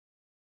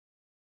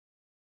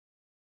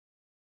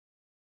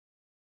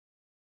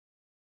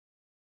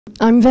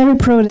I'm very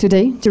proud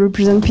today to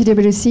represent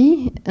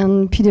PwC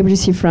and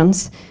PwC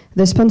France,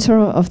 the sponsor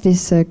of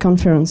this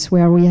conference,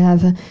 where we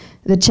have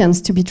the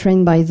chance to be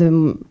trained by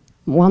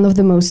one of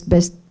the most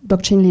best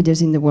blockchain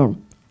leaders in the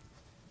world.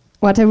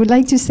 What I would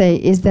like to say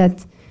is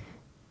that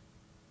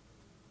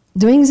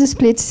doing the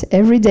splits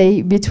every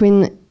day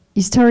between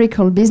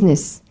historical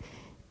business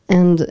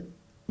and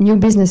new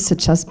business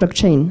such as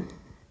blockchain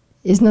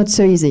is not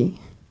so easy.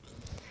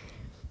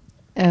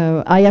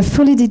 I have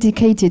fully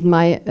dedicated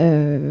my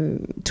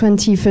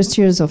 21st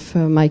years of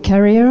my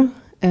career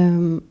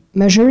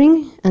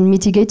measuring and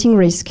mitigating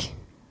risk,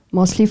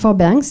 mostly for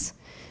banks,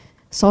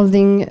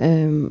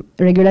 solving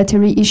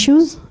regulatory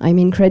issues, I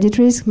mean credit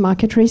risk,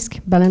 market risk,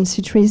 balance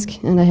sheet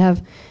risk, and I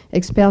have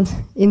experts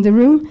in the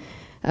room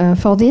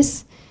for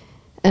this.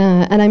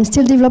 And I'm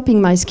still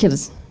developing my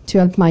skills to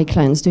help my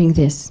clients doing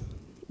this.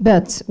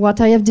 But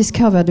what I have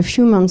discovered a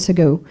few months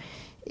ago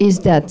is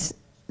that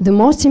the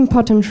most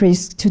important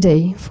risk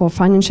today for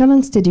financial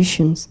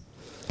institutions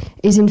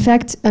is in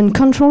fact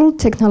uncontrolled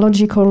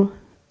technological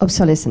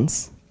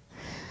obsolescence.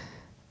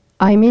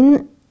 I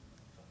mean,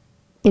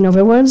 in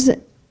other words,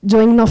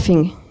 doing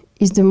nothing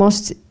is the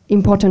most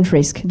important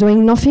risk.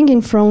 Doing nothing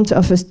in front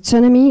of a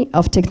tsunami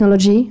of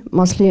technology,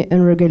 mostly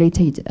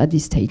unregulated at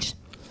this stage.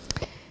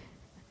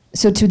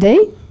 So today,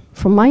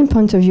 from my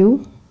point of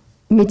view,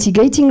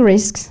 mitigating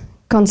risks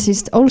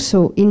consists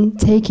also in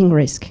taking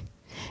risk.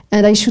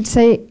 And I should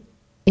say,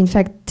 in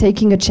fact,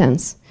 taking a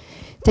chance.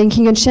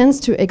 Taking a chance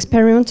to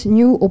experiment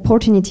new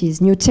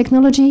opportunities, new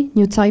technology,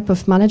 new type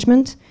of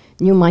management,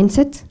 new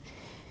mindset,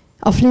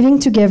 of living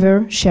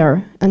together,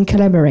 share, and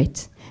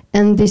collaborate.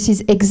 And this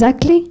is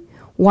exactly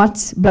what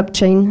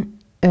blockchain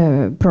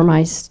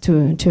promises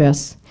to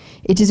us.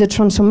 It is a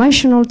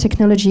transformational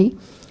technology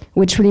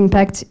which will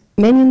impact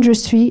many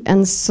industry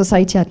and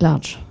society at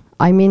large.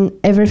 I mean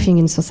everything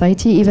in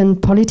society, even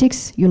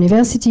politics,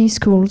 universities,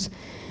 schools,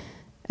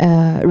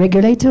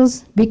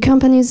 regulators, big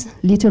companies,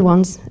 little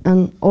ones,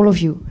 and all of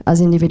you as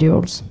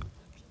individuals.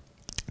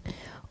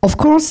 Of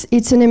course,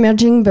 it's an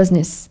emerging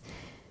business,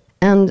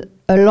 and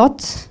a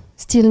lot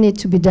still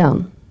needs to be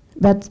done.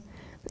 But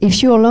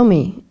if you allow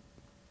me,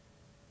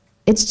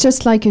 it's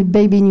just like a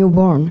baby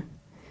newborn.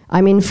 I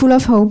mean, full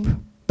of hope,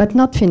 but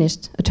not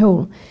finished at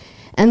all.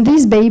 And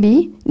this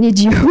baby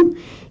needs you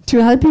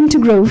to help him to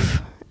grow,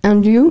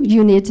 and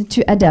you need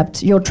to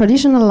adapt your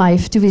traditional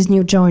life to this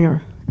new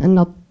joiner, and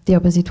not the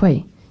opposite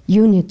way.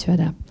 You need to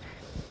adapt.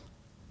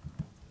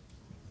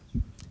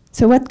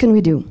 So what can we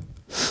do?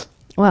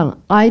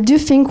 Well, I do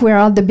think we're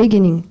at the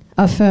beginning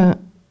of a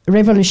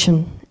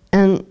revolution,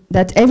 and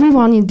that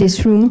everyone in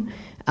this room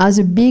has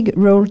a big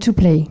role to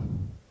play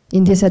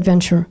in this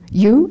adventure.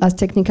 You, as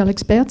technical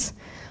experts,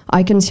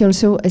 I can see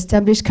also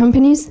established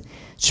companies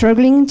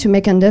struggling to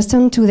make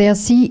understand to their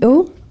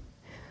CEO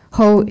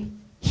how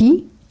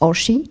he or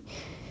she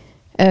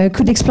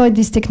could exploit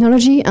this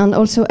technology, and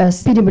also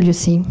as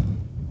PwC.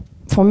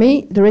 For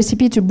me, the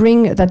recipe to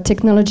bring that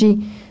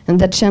technology and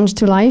that change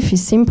to life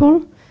is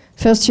simple.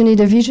 First, you need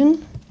a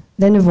vision,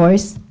 then a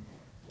voice,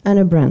 and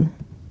a brand.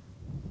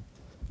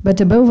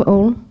 But above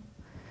all,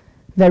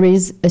 there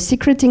is a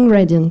secret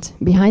ingredient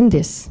behind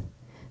this.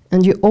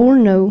 And you all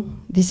know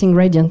this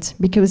ingredient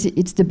because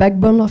it's the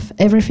backbone of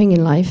everything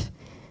in life.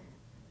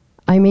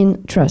 I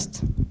mean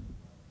trust.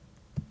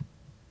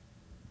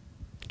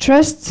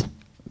 Trust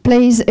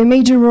plays a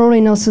major role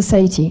in our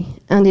society,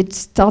 and it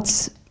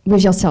starts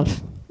with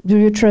yourself. Do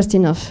you trust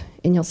enough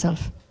in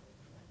yourself?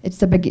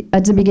 It's at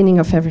the beginning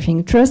of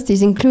everything. Trust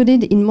is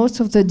included in most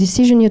of the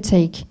decisions you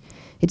take.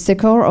 It's the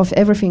core of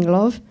everything: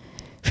 love,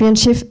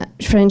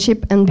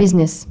 friendship, and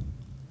business.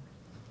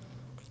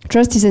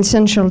 Trust is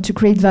essential to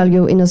create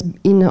value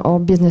in our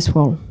business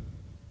world.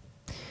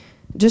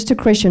 Just a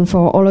question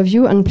for all of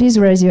you, and please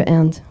raise your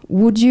hand.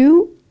 Would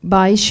you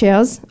buy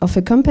shares of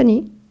a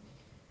company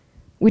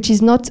which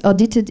is not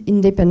audited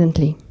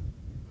independently?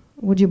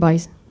 Would you buy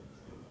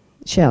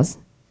shares,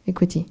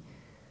 equity?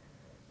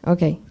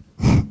 Okay.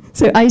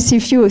 So I see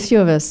few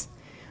of us,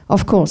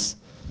 of course,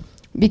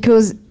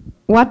 because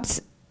what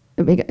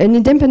an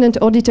independent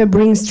auditor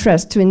brings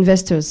trust to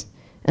investors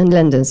and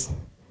lenders.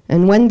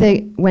 And when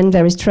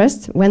there is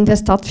trust, when they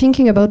start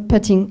thinking about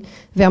putting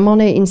their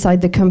money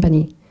inside the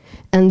company,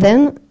 and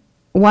then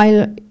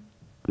while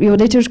the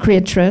auditors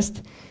create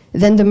trust,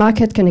 then the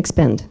market can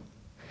expand.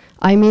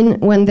 I mean,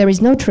 when there is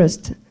no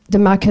trust, the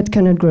market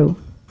cannot grow.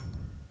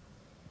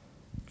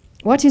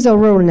 What is our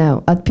role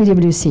now at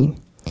PwC?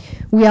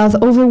 We have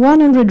over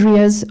 100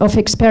 years of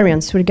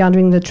experience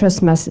regarding the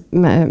trust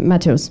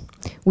matters.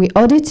 We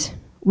audit,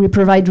 we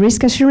provide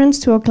risk assurance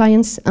to our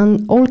clients,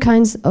 and all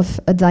kinds of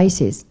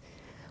advices.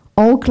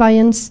 All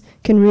clients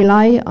can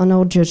rely on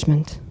our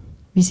judgment.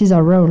 This is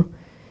our role.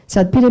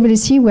 So at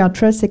PwC, we are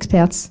trust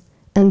experts,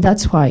 and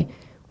that's why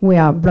we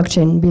are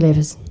blockchain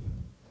believers.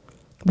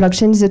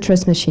 Blockchain is a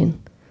trust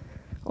machine.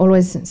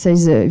 Always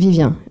says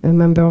Vivien, a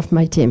member of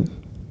my team.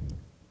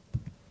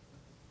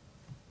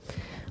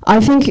 I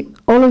think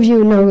all of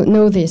you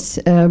know this.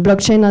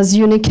 Blockchain has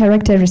unique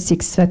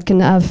characteristics that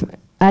can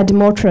add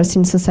more trust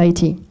in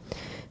society.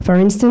 For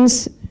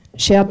instance,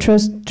 shared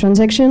trust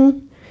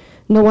transaction.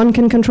 No one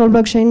can control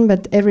blockchain,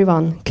 but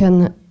everyone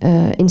can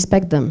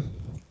inspect them.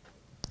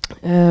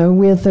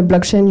 With the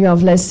blockchain, you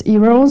have less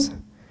errors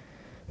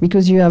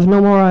because you have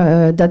no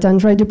more data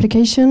entry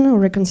duplication or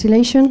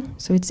reconciliation,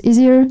 so it's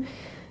easier.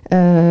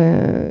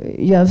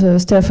 You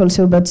have stuff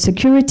also about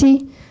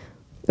security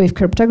with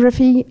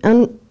cryptography,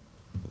 and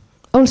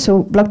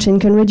also blockchain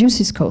can reduce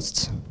its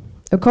costs.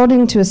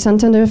 According to a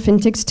Santander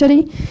fintech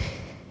study,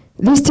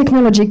 this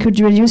technology could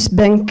reduce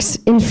banks'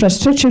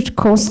 infrastructure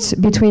costs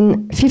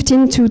between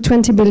 15 to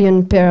 20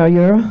 billion per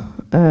year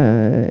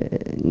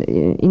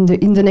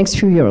in the next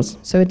few years.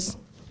 So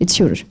it's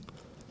huge.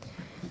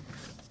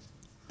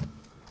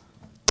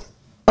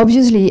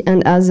 Obviously,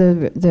 and as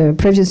the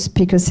previous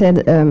speaker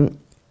said,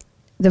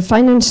 the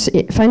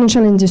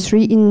financial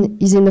industry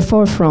is in the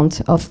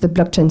forefront of the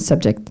blockchain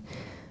subject,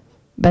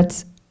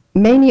 but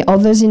many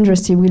other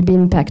industries will be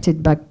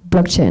impacted by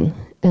blockchain,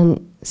 and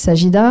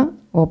Sajida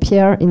or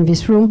Pierre in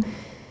this room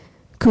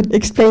could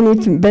explain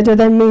it better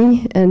than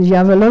me, and you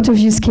have a lot of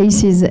use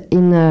cases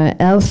in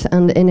health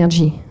and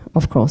energy,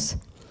 of course.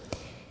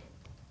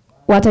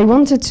 What I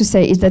wanted to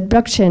say is that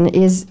blockchain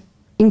is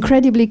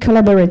incredibly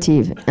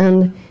collaborative,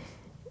 and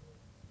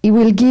it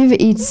will give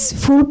its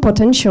full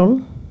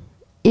potential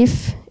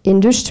if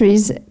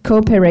industries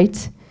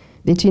cooperate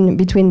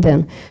between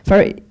them.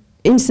 For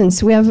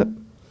instance, we have,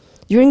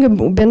 during a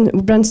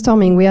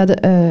brainstorming, we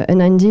had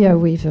an idea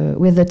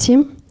with the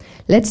team.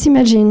 Let's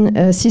imagine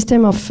a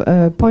system of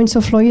points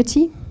of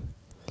loyalty.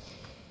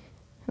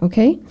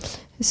 Okay,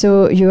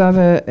 so you have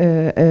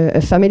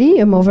a family,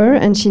 a mother,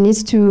 and she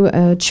needs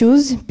to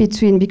choose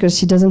between, because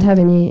she doesn't have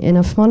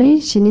enough money,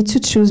 she needs to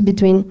choose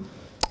between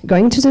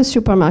going to the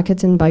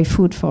supermarket and buy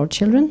food for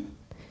children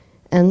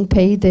and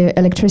pay the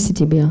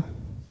electricity bill.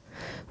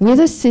 With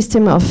a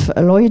system of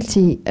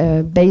loyalty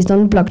based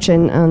on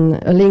blockchain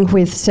and a link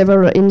with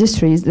several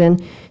industries, then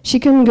she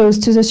can go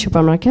to the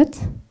supermarket,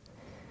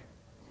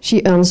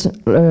 she earns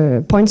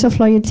points of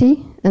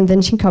loyalty, and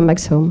then she comes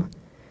back home.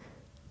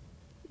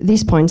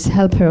 These points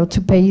help her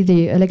to pay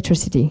the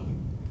electricity.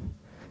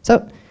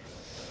 So,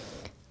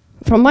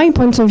 from my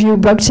point of view,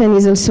 blockchain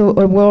is also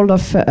a world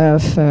of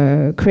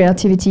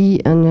creativity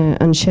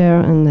and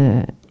share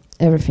and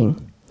everything.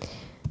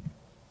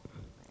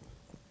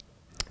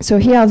 So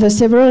here are the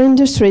several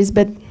industries,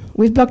 but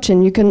with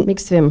blockchain you can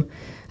mix them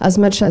as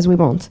much as we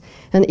want.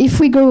 And if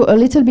we go a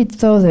little bit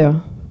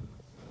further,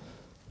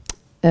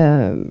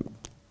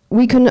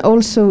 we can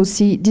also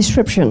see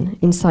disruption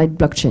inside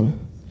blockchain.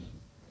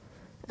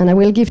 And I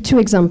will give two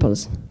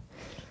examples.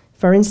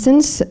 For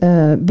instance,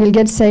 Bill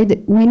Gates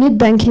said, we need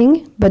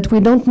banking, but we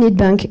don't need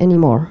bank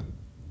anymore.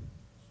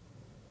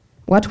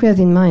 What we have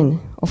in mind,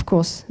 of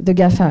course, the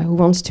GAFA who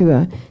wants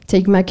to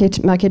take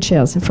market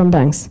shares from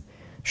banks.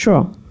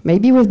 Sure,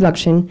 maybe with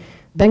blockchain,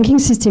 banking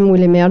system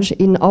will emerge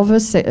in other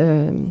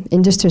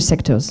industrial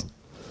sectors.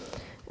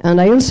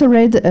 And I also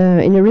read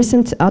in a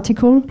recent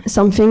article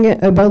something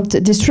about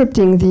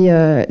disrupting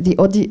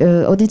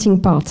the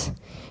auditing part.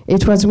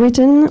 It was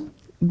written,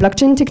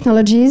 blockchain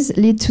technologies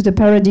lead to the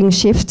paradigm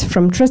shift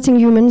from trusting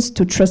humans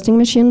to trusting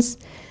machines.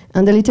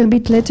 And a little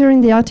bit later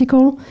in the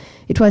article,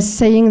 it was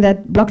saying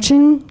that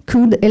blockchain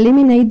could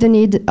eliminate the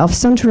need of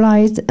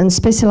centralized and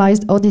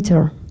specialized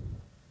auditor.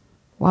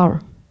 Wow.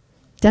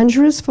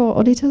 Dangerous for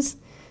auditors?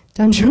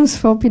 Dangerous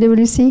for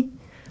PwC?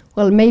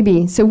 Well,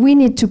 maybe. So we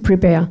need to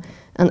prepare.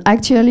 And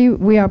actually,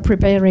 we are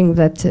preparing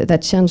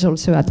that change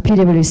also at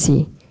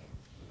PwC.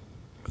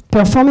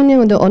 Performing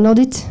an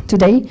audit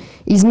today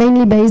is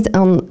mainly based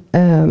on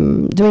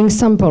doing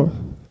sample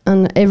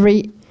and at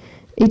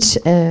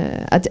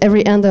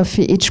every end of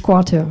each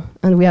quarter.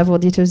 And we have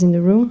auditors in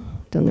the room,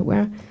 don't know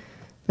where,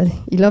 but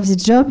he loves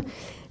his job.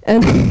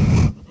 And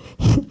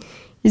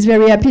he's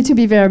very happy to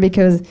be there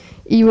because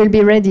he will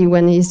be ready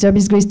when his job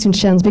is going to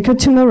change. Because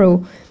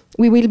tomorrow,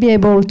 we will be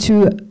able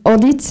to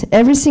audit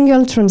every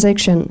single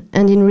transaction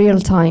and in real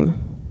time.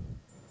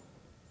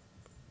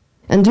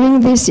 And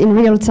doing this in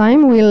real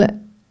time will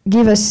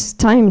give us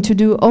time to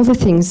do other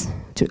things,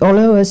 to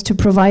allow us to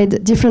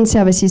provide different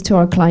services to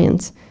our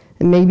clients,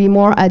 and maybe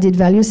more added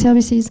value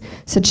services,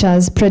 such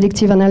as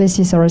predictive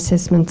analysis or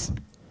assessment.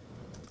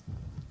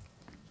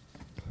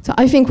 So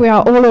I think we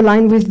are all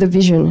aligned with the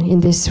vision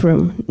in this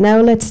room. Now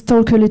let's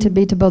talk a little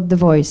bit about the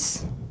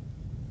voice.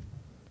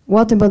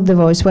 What about the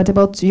voice? What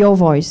about your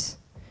voice?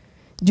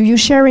 Do you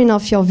share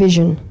enough your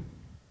vision?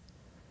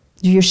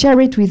 Do you share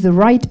it with the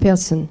right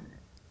person?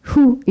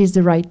 Who is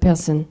the right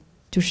person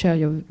to share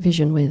your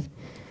vision with?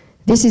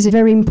 This is a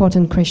very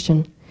important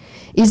question.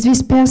 Is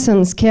this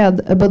person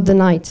scared about the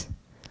night,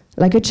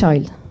 like a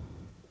child?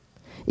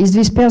 Is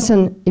this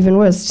person, even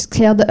worse,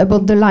 scared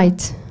about the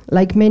light,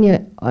 like many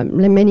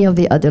of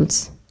the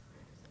adults?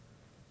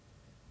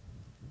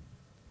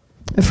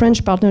 A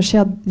French partner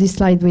shared this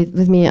slide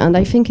with me, and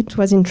I think it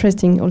was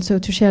interesting also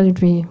to share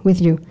it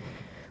with you.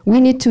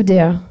 We need to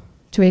dare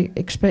to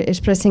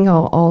expressing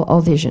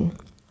our vision.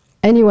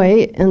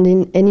 Anyway, and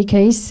in any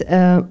case,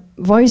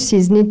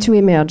 voices need to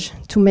emerge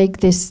to make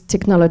this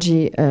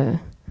technology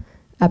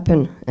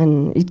happen,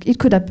 and it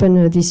could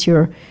happen this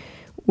year.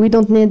 we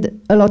don't need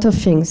a lot of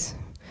things.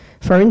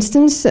 For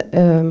instance,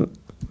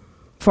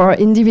 for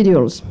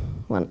individuals,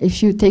 well,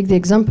 if you take the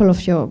example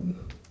of your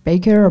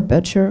baker or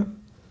butcher,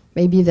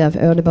 maybe they've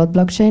heard about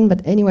blockchain,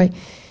 but anyway,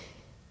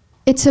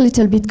 it's a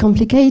little bit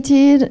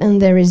complicated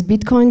and there is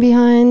Bitcoin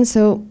behind,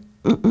 so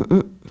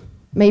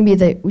maybe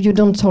you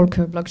don't talk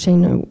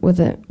blockchain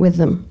with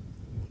them.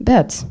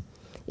 But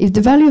if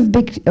the value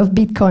of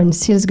Bitcoin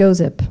still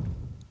goes up,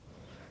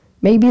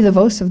 maybe the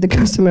voice of the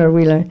customer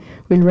will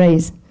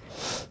raise.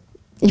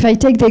 If I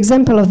take the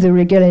example of the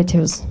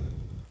regulators,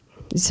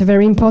 it's a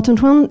very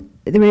important one.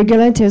 The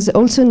regulators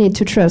also need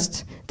to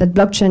trust that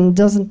blockchain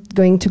doesn't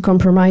going to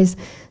compromise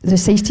the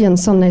safety and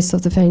soundness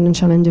of the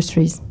financial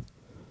industries.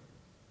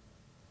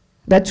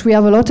 But we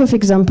have a lot of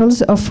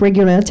examples of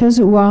regulators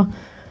who are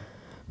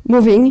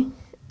moving.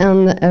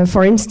 And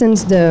for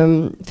instance,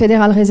 the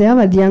Federal Reserve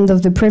at the end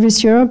of the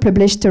previous year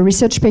published a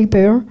research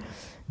paper.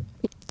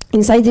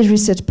 Inside this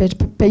research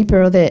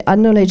paper, they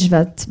acknowledge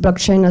that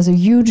blockchain has a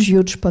huge,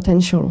 huge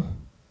potential.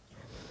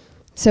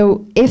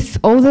 So if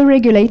all the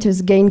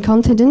regulators gain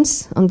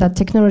confidence on that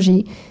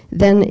technology,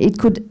 then it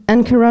could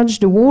encourage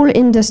the whole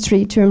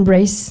industry to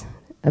embrace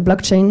a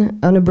blockchain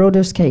on a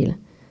broader scale.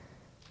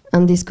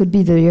 And this could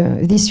be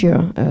this year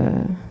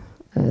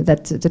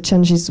that the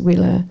changes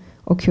will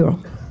occur.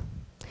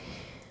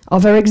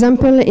 Other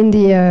example in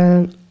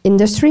the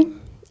industry,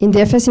 in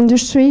the FS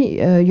industry,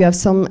 you have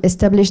some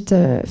established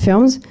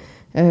firms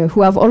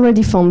who have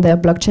already found their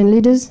blockchain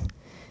leaders,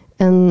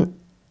 and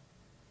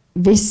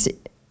these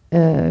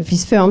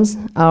firms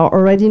are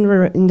already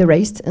in the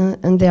race,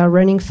 and they are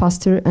running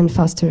faster and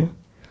faster.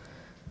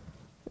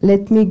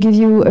 Let me give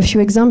you a few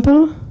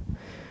examples.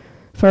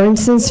 For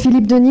instance,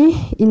 Philippe Denis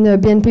in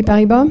BNP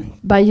Paribas,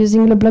 by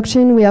using the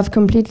blockchain, we have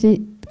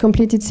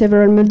completed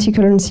several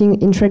multi-currency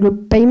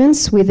intragroup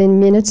payments within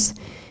minutes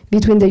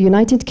between the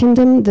United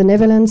Kingdom, the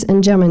Netherlands,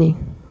 and Germany.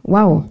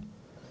 Wow.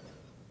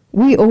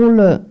 We all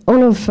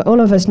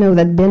of us know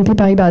that BNP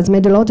Paribas has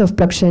made a lot of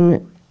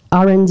blockchain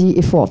R&D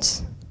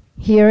efforts.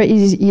 Here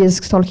he is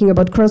talking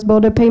about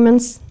cross-border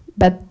payments,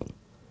 but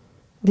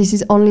this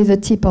is only the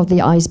tip of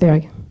the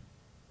iceberg.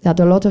 There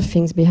are a lot of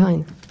things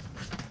behind.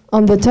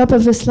 On the top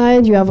of the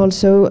slide, you have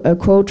also a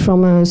quote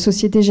from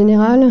Société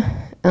Générale,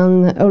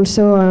 and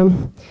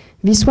also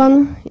this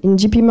one in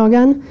JP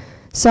Morgan.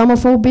 Some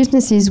of our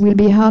businesses will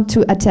be hard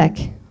to attack.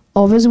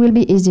 Others will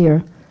be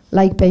easier,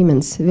 like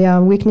payments. There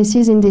are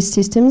weaknesses in these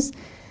systems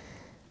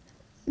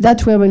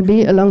that will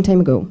be a long time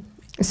ago.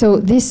 So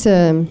this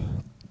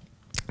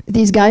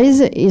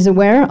guys is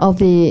aware of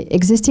the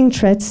existing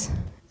threats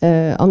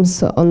on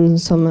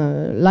some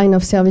line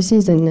of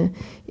services in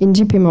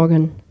JP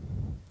Morgan.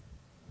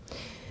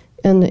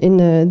 And in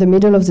the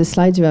middle of the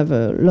slide, you have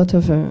a lot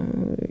of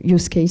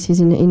use cases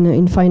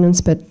in finance,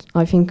 but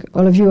I think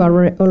all of you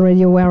are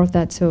already aware of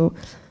that. So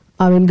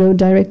I will go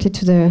directly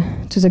to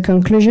the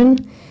conclusion.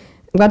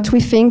 What we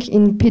think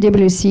in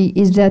PwC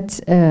is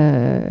that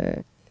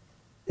the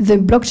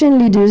blockchain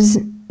leaders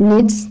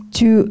need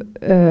to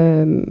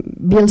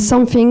build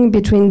something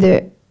between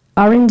the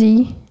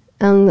R&D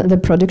and the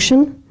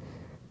production.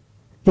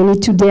 They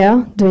need to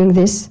dare doing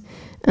this,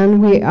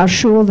 and we are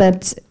sure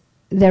that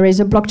there is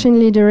a blockchain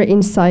leader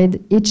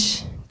inside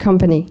each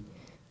company.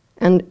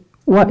 And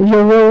what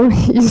your role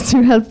is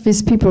to help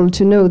these people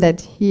to know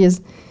that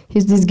he's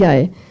this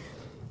guy.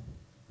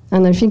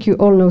 And I think you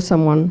all know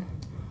someone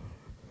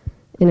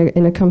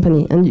in a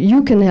company, and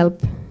you can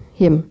help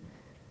him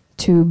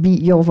to be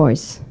your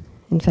voice,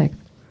 in fact.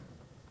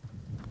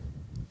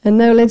 And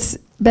now let's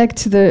back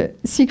to the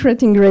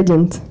secret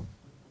ingredient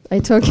I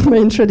talked in my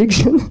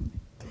introduction.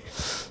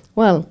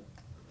 Well,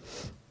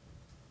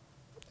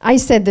 I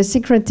said the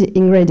secret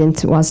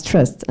ingredient was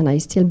trust, and I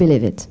still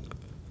believe it.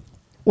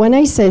 When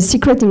I say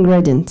secret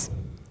ingredient,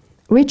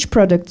 which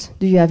product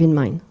do you have in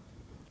mind?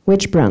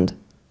 Which brand?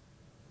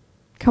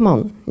 Come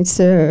on, it's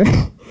a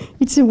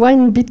it's a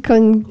one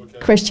Bitcoin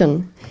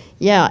question.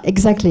 Yeah,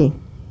 exactly,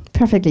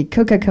 perfectly.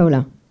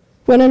 Coca-Cola.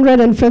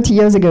 130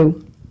 years ago,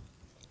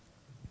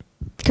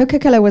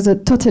 Coca-Cola was a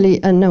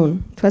totally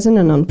unknown. It was an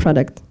unknown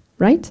product,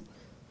 right?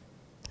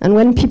 And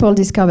when people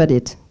discovered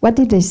it, what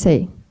did they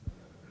say?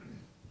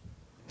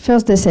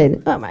 First they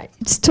said, oh my,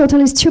 it's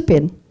totally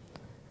stupid.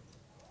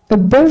 A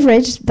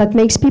beverage that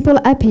makes people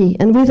happy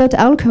and without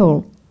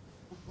alcohol.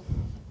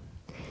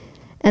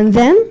 And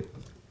then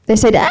they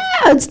said,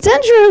 it's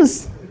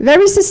dangerous. There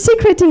is a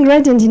secret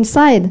ingredient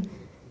inside.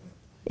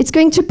 It's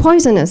going to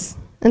poison us.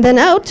 And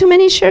then, too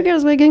many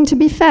sugars, we're going to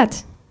be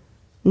fat.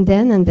 And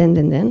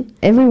then,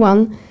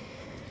 everyone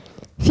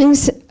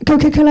thinks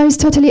Coca-Cola is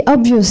totally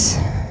obvious.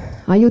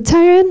 Are you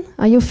tired?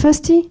 Are you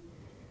thirsty?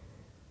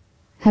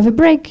 Have a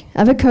break,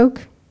 have a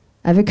Coke.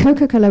 Have a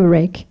Coca-Cola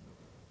break.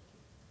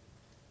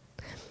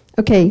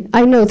 Okay,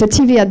 I know the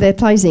TV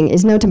advertising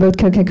is not about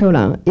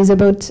Coca-Cola, it's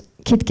about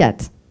Kit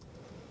Kat.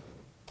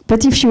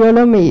 But if you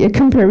allow me a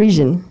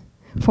comparison,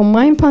 from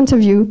my point of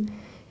view,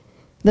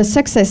 the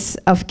success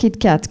of Kit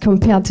Kat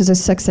compared to the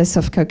success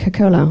of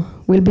Coca-Cola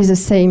will be the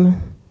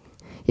same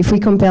if we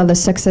compare the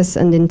success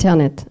on the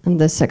internet and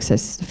the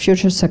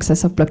future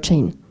success of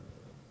blockchain.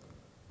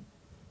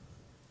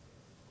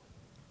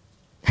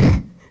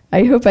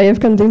 I hope I have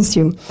convinced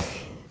you.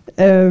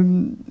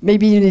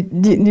 Maybe you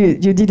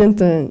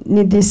didn't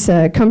need this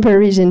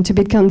comparison to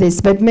become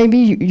this, but maybe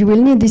you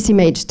will need this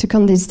image to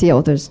convince the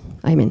others,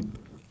 I mean.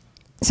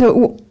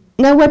 So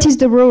now what is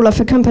the role of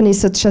a company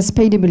such as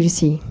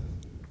PwC?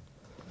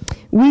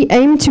 We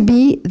aim to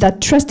be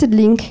that trusted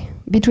link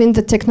between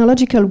the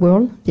technological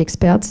world, the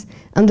experts,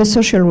 and the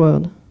social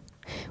world.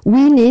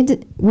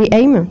 We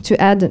aim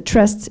to add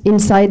trust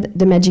inside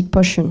the magic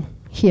potion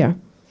here,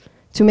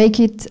 to make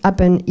it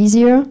happen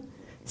easier,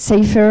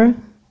 safer,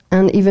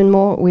 and even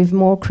more with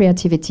more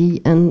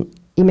creativity and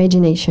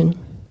imagination.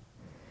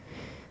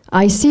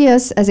 I see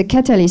us as a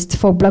catalyst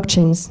for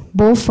blockchains,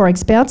 both for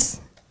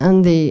experts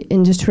and the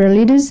industrial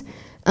leaders,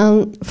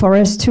 and for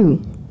us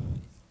too.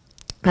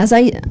 As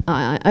I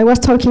was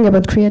talking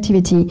about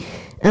creativity,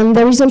 and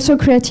there is also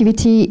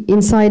creativity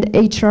inside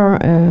HR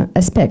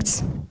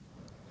aspects.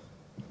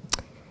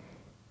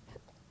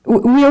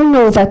 We all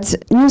know that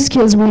new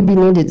skills will be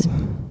needed.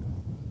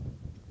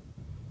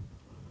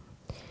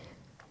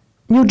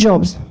 New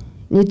jobs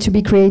need to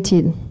be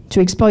created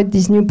to exploit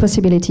these new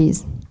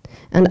possibilities.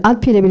 And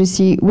at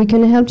PwC, we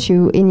can help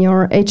you in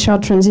your HR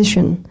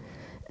transition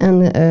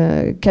and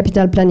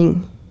capital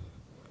planning.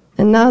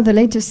 And now the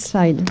latest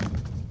slide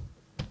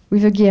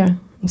with a gear.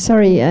 I'm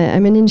sorry,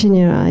 I'm an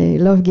engineer. I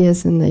love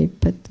gears and I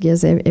put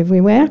gears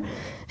everywhere.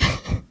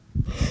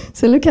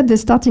 So look at the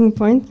starting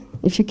point,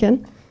 if you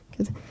can.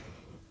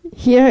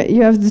 Here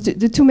you have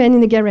the two men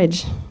in the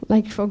garage,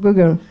 like for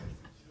Google.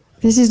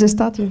 This is the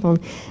starting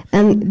point.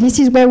 And this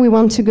is where we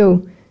want to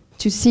go,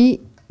 to see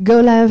go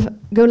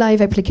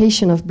live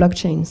application of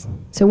blockchains.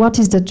 So what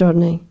is the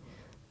journey?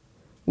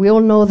 We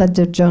all know that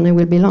the journey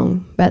will be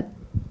long, but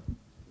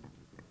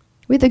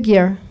with a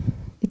gear,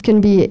 it can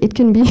be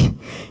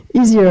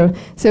easier.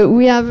 So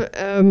we have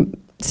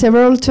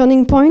several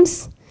turning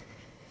points.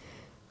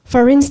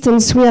 For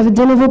instance, we have a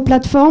de novo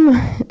platform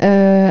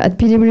at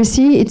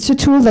PwC. It's a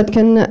tool that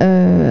can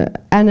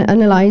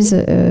analyze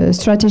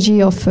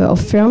strategy of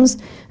firms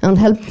and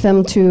help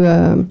them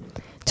to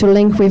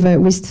link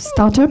with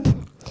startup.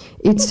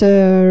 It's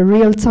a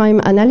real-time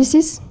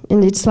analysis,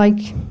 and it's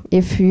like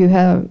if you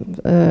have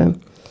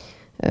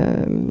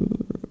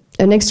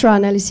an extra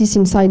analysis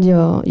inside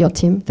your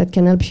team that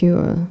can help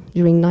you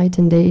during night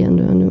and day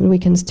and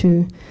weekends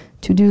to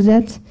do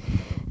that.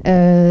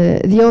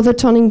 The other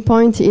turning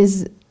point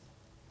is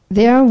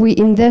there we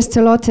invest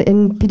a lot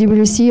in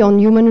PwC on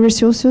human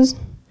resources.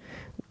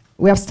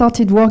 We have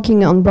started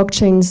working on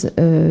blockchains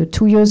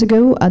 2 years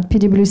ago at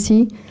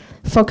PwC,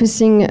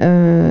 focusing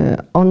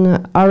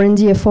on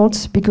R&D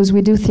efforts because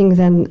we do think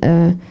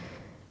that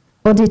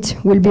audit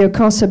will be a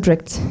core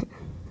subject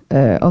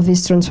of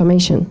this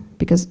transformation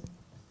because,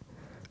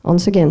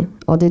 once again,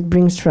 audit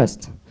brings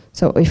trust.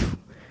 So if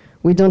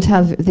we don't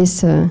have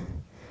this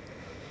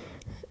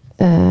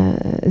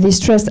this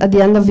trust at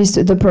the end of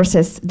the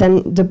process,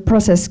 then the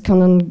process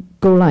cannot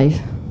go live,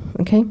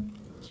 okay?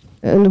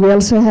 And we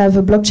also have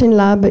a blockchain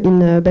lab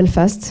in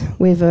Belfast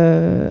with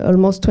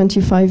almost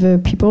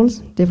 25 people,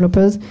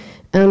 developers,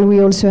 and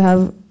we also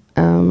have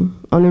on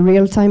a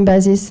real-time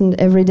basis and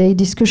everyday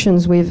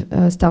discussions with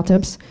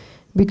startups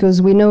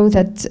because we know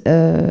that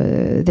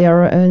they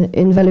are an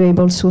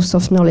invaluable source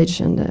of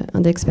knowledge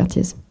and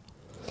expertise.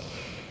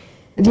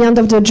 The end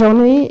of the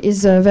journey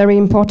is very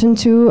important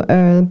too.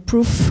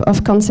 Proof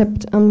of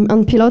concept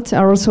and pilot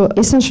are also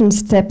essential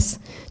steps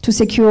to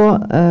secure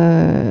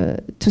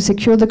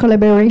the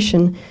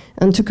collaboration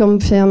and to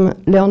confirm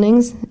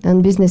learnings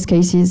and business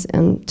cases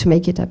and to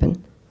make it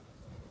happen.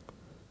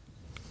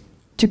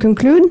 To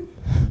conclude,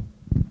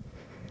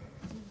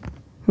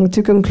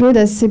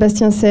 as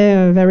Sébastien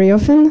says very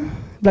often,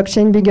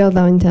 blockchain bigger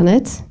than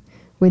internet.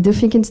 We do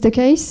think it's the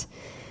case.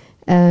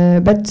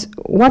 But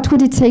what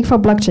would it take for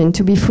blockchain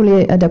to be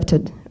fully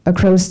adopted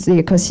across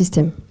the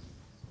ecosystem?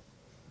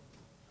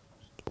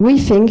 We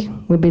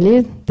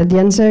believe that the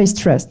answer is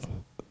trust.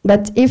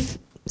 But if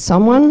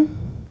someone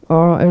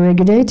or a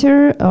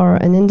regulator or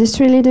an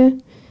industry leader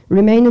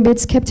remain a bit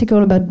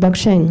skeptical about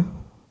blockchain,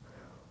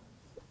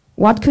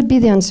 what could be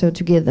the answer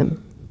to give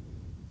them?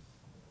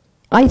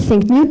 I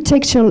think new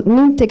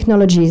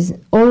technologies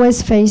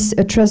always face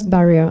a trust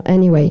barrier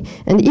anyway.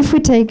 And if we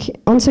take,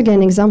 once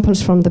again,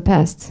 examples from the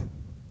past,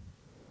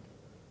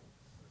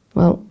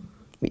 well,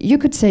 you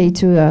could say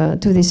to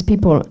these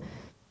people,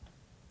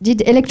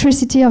 did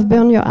electricity have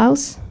burned your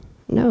house?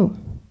 No.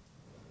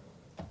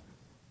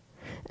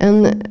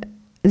 And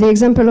the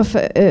example of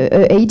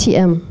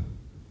ATM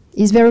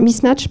is very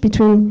mismatched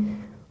between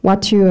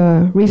what you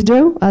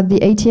withdraw at the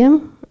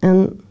ATM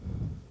and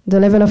the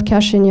level of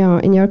cash in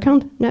your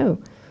account? No.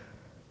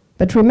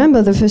 But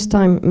remember the first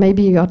time,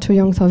 maybe you are too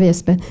young for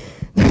this, but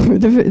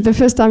the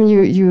first time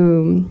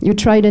you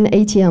tried an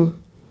ATM,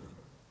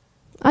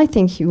 I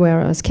think you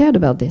were scared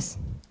about this.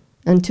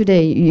 And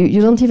today, you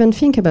don't even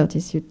think about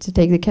this. You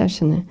take the cash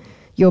and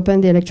you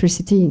open the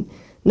electricity.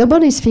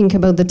 Nobody's think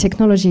about the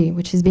technology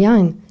which is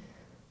behind.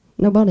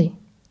 Nobody.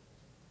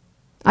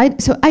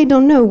 So I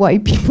don't know why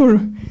people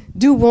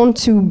do want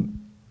to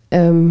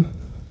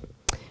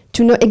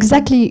to know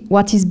exactly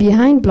what is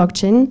behind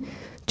blockchain,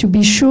 to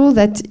be sure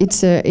that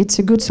it's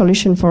a good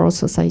solution for our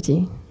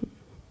society.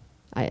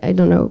 I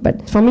don't know,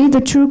 but for me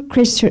the true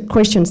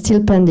questions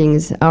still pending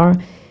are,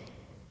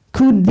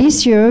 could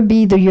this year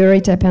be the year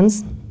it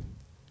happens?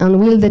 And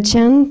will the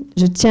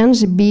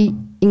change be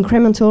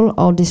incremental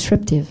or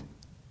disruptive?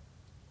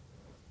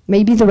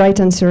 Maybe the right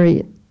answer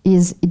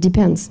is it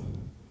depends.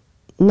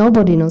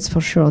 Nobody knows for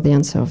sure the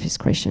answer of this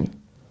question,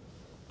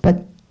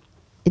 but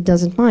it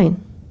doesn't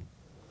mind.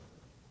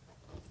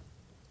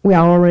 We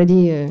are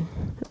already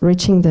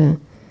reaching the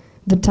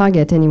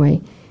target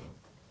anyway.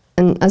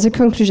 And as a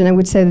conclusion, I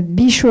would say that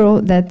be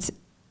sure that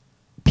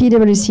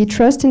PwC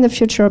trusts in the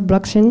future of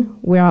blockchain.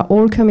 We are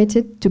all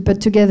committed to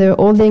put together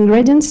all the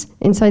ingredients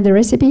inside the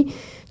recipe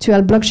to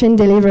help blockchain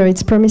deliver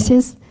its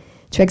promises,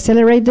 to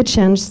accelerate the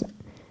change,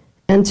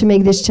 and to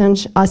make this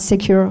change as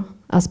secure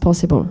as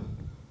possible.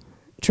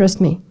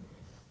 Trust me.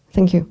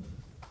 Thank you.